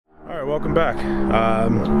welcome back.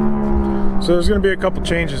 So there's going to be a couple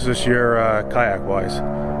changes this year, kayak wise.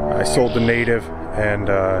 I sold the Native and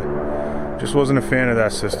just wasn't a fan of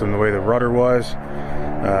that system. The way the rudder was,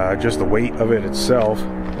 just the weight of it itself, it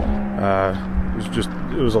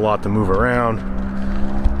was a lot to move around.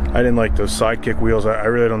 I didn't like those sidekick wheels. I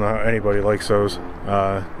really don't know how anybody likes those.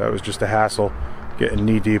 That was just a hassle, getting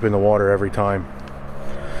knee deep in the water every time.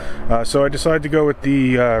 So I decided to go with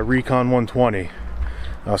the Recon 120.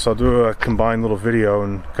 So I'll do a combined little video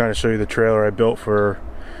and kind of show you the trailer I built for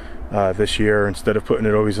this year, instead of putting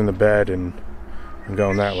it always in the bed and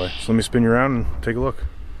going that way. So let me spin you around and take a look.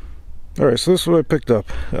 Alright, so this is what I picked up.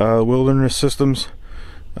 Wilderness Systems.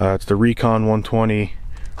 It's the Recon 120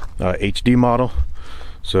 HD model.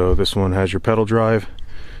 So this one has your pedal drive.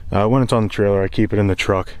 When it's on the trailer, I keep it in the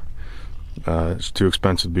truck. It's too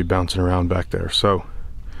expensive to be bouncing around back there. So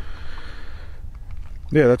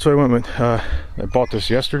yeah, that's what I went with. I bought this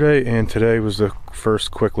yesterday, and today was the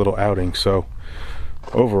first quick little outing. So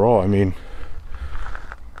overall, I mean,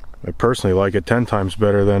 I personally like it 10 times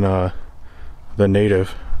better than the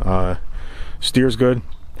Native. Steers good.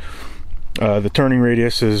 The turning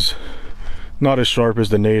radius is not as sharp as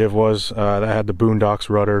the Native was. That had the Boondocks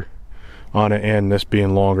rudder on it, and this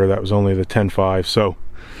being longer, that was only the 10.5. So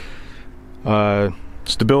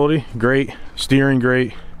stability great, steering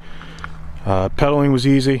great. Pedaling was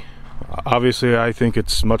easy. Obviously I think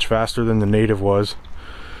it's much faster than the Native was.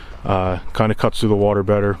 Kind of cuts through the water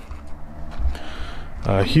better.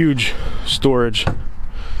 Huge storage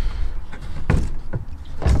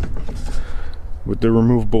with the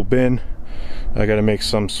removable bin. I got to make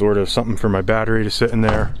some sort of something for my battery to sit in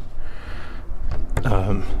there.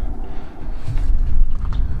 The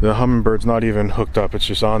Hummingbird's not even hooked up, it's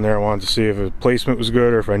just on there. I wanted to see if the placement was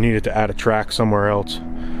good or if I needed to add a track somewhere else.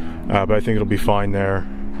 But I think it'll be fine there.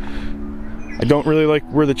 I don't really like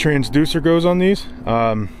where the transducer goes on these.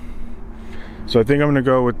 So I think I'm gonna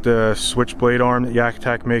go with the switchblade arm that Yak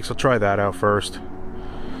Attack makes. I'll try that out first,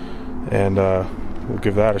 and we'll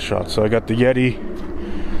give that a shot. So I got the Yeti,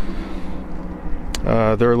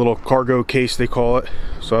 their little cargo case they call it.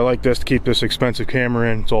 So I like this to keep this expensive camera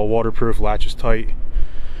in. It's all waterproof, latches tight,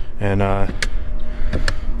 and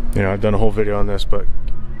you know, I've done a whole video on this, but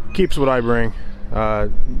keeps what I bring.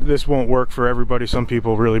 This won't work for everybody. Some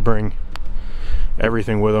people really bring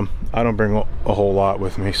everything with them. I don't bring a whole lot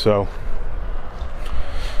with me, so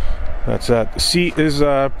that's that. The seat is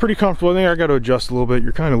pretty comfortable. I think I got to adjust a little bit.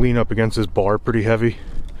 You're kind of leaning up against this bar pretty heavy,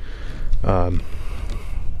 but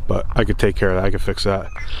I could take care of that. I could fix that.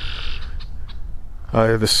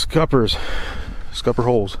 The scupper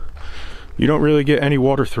holes, you don't really get any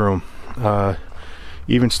water through them.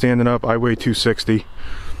 Even standing up, I weigh 260,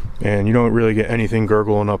 and you don't really get anything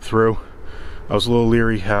gurgling up through. I was a little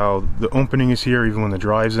leery how the opening is here even when the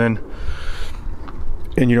drive's in,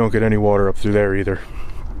 and you don't get any water up through there either.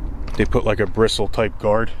 They put like a bristle type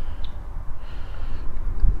guard,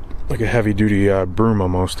 like a heavy duty broom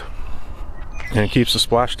almost, and it keeps the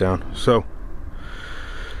splash down. So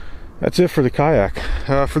that's it for the kayak.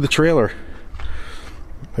 For the trailer,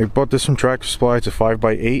 I bought this from Tractor Supply. It's a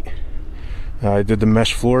 5x8. I did the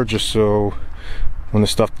mesh floor just so when the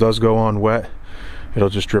stuff does go on wet, it'll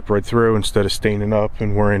just drip right through instead of staining up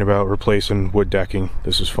and worrying about replacing wood decking.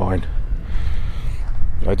 This is fine.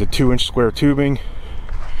 I did 2-inch square tubing,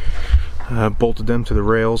 bolted them to the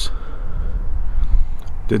rails.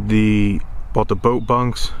 Bought the boat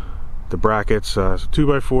bunks, the brackets,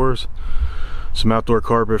 2x4s, some outdoor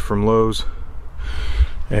carpet from Lowe's,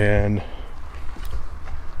 and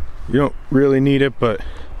you don't really need it, but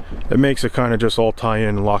it makes it kind of just all tie in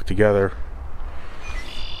and lock together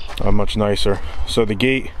much nicer. So the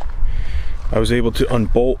gate, I was able to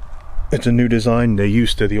unbolt. It's a new design. They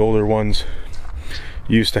used to, the older ones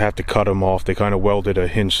used to have to cut them off. They kind of welded a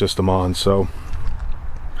hinge system on, so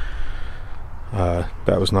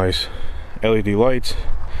that was nice. LED lights.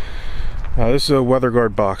 This is a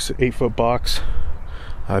WeatherGuard box, 8-foot box.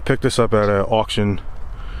 I picked this up at an auction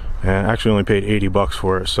and actually only paid 80 bucks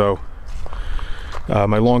for it. So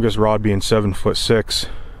my longest rod being 7'6".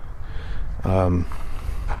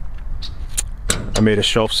 I made a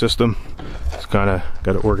shelf system. Just kind of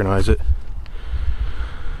got to organize it.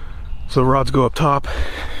 So the rods go up top,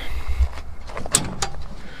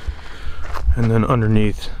 and then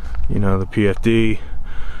underneath, you know, the PFD,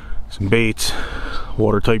 some baits,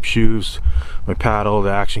 water type shoes, my paddle,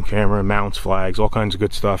 the action camera, mounts, flags, all kinds of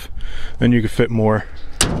good stuff. Then you can fit more.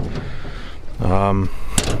 So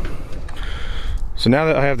now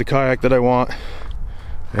that I have the kayak that I want,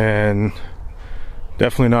 and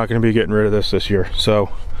definitely not going to be getting rid of this year, so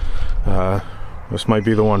this might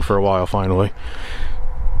be the one for a while finally.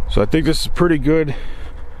 So I think this is pretty good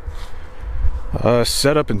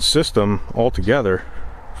setup and system altogether,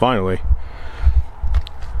 finally.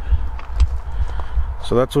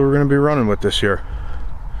 So that's what we're going to be running with this year.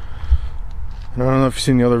 And I don't know if you've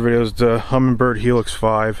seen the other videos. The Humminbird Helix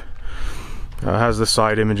 5 has the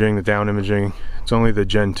side imaging, the down imaging. It's only the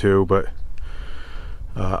Gen 2, but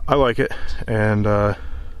I like it. And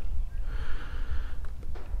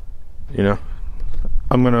you know,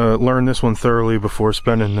 I'm going to learn this one thoroughly before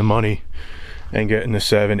spending the money and getting the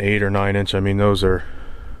 7, 8, or 9 inch. I mean, those are,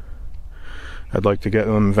 I'd like to get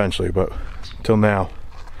them eventually, but till now,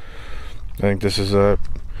 I think this is a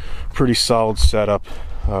pretty solid setup.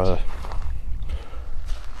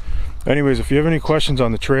 Anyways, if you have any questions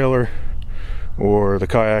on the trailer or the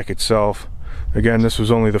kayak itself, again, this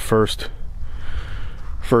was only the first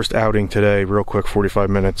outing today, real quick, 45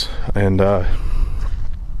 minutes, and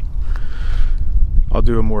I'll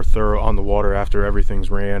do a more thorough on the water after everything's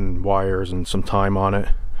ran, wires, and some time on it.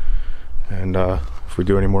 And if we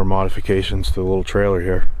do any more modifications to the little trailer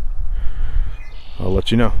here, I'll let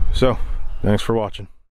you know. So, thanks for watching.